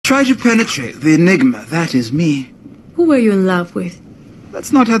try to penetrate the enigma. That is me. Who were you in love with?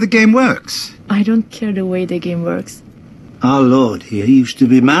 That's not how the game works. I don't care the way the game works. Our lord here used to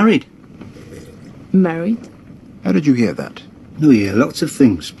be married. Married? How did you hear that? We hear lots of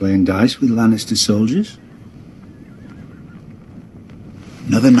things playing dice with Lannister soldiers.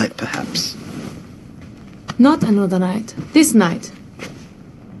 Another night, perhaps. Not another night. This night.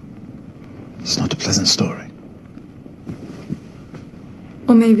 It's not a pleasant story.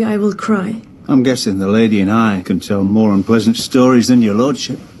 Or maybe I will cry. I'm guessing the lady and I can tell more unpleasant stories than your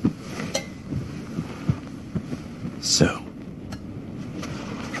lordship. So.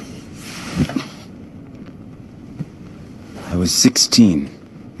 I was 16.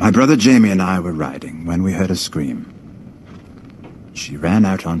 My brother Jamie and I were riding when we heard a scream. She ran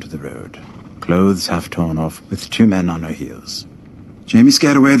out onto the road, clothes half torn off, with 2 men on her heels. Jamie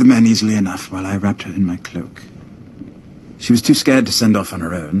scared away the men easily enough while I wrapped her in my cloak. She was too scared to send off on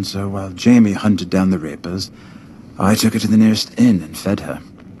her own, so while Jamie hunted down the rapers, I took her to the nearest inn and fed her.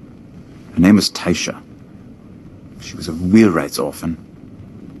 Her name was Taisha. She was a wheelwright's orphan,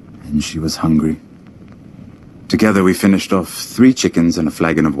 and she was hungry. Together we finished off 3 chickens and a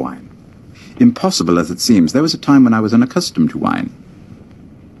flagon of wine. Impossible as it seems, there was a time when I was unaccustomed to wine.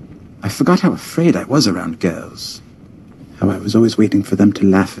 I forgot how afraid I was around girls. How I was always waiting for them to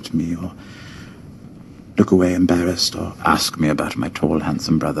laugh at me, or look away embarrassed, or ask me about my tall,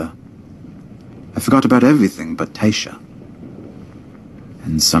 handsome brother. I forgot about everything but Taisha.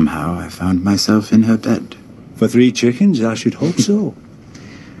 And somehow I found myself in her bed. For 3 chickens, I should hope so.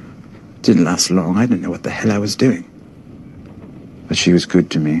 Didn't last long. I didn't know what the hell I was doing. But she was good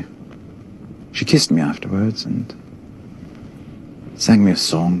to me. She kissed me afterwards and sang me a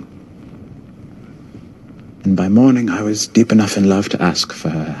song. And by morning I was deep enough in love to ask for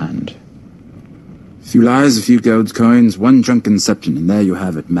her hand. A few lies, a few gold coins, 1 drunken septon, and there you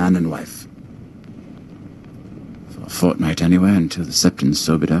have it, man and wife. For a fortnight anyway, until the septon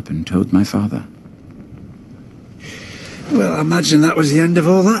sobered up and told my father. Well, I imagine that was the end of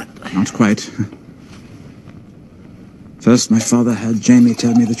all that. Not quite. First, my father had Jamie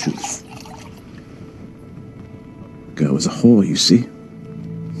tell me the truth. The girl was a whore, you see.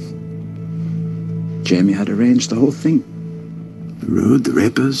 Jamie had arranged the whole thing. The road, the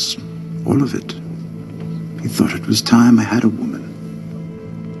rapers, all of it. He thought it was time I had a woman.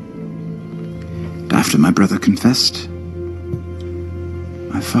 And after my brother confessed,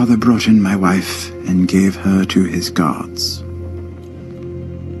 my father brought in my wife and gave her to his guards.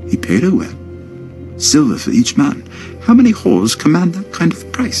 He paid her well. Silver for each man. How many whores command that kind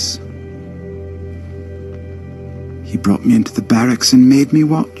of price? He brought me into the barracks and made me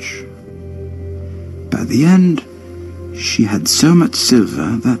watch. By the end, she had so much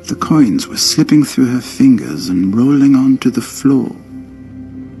silver that the coins were slipping through her fingers and rolling onto the floor.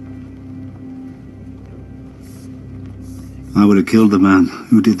 I would have killed the man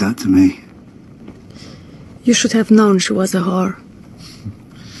who did that to me. You should have known she was a whore.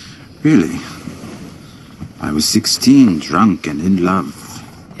 Really? I was 16, drunk and in love.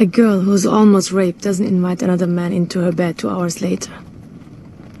 A girl who's almost raped doesn't invite another man into her bed 2 hours later.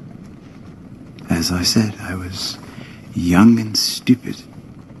 As I said, I was young and stupid.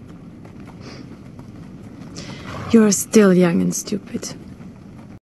 You're still young and stupid.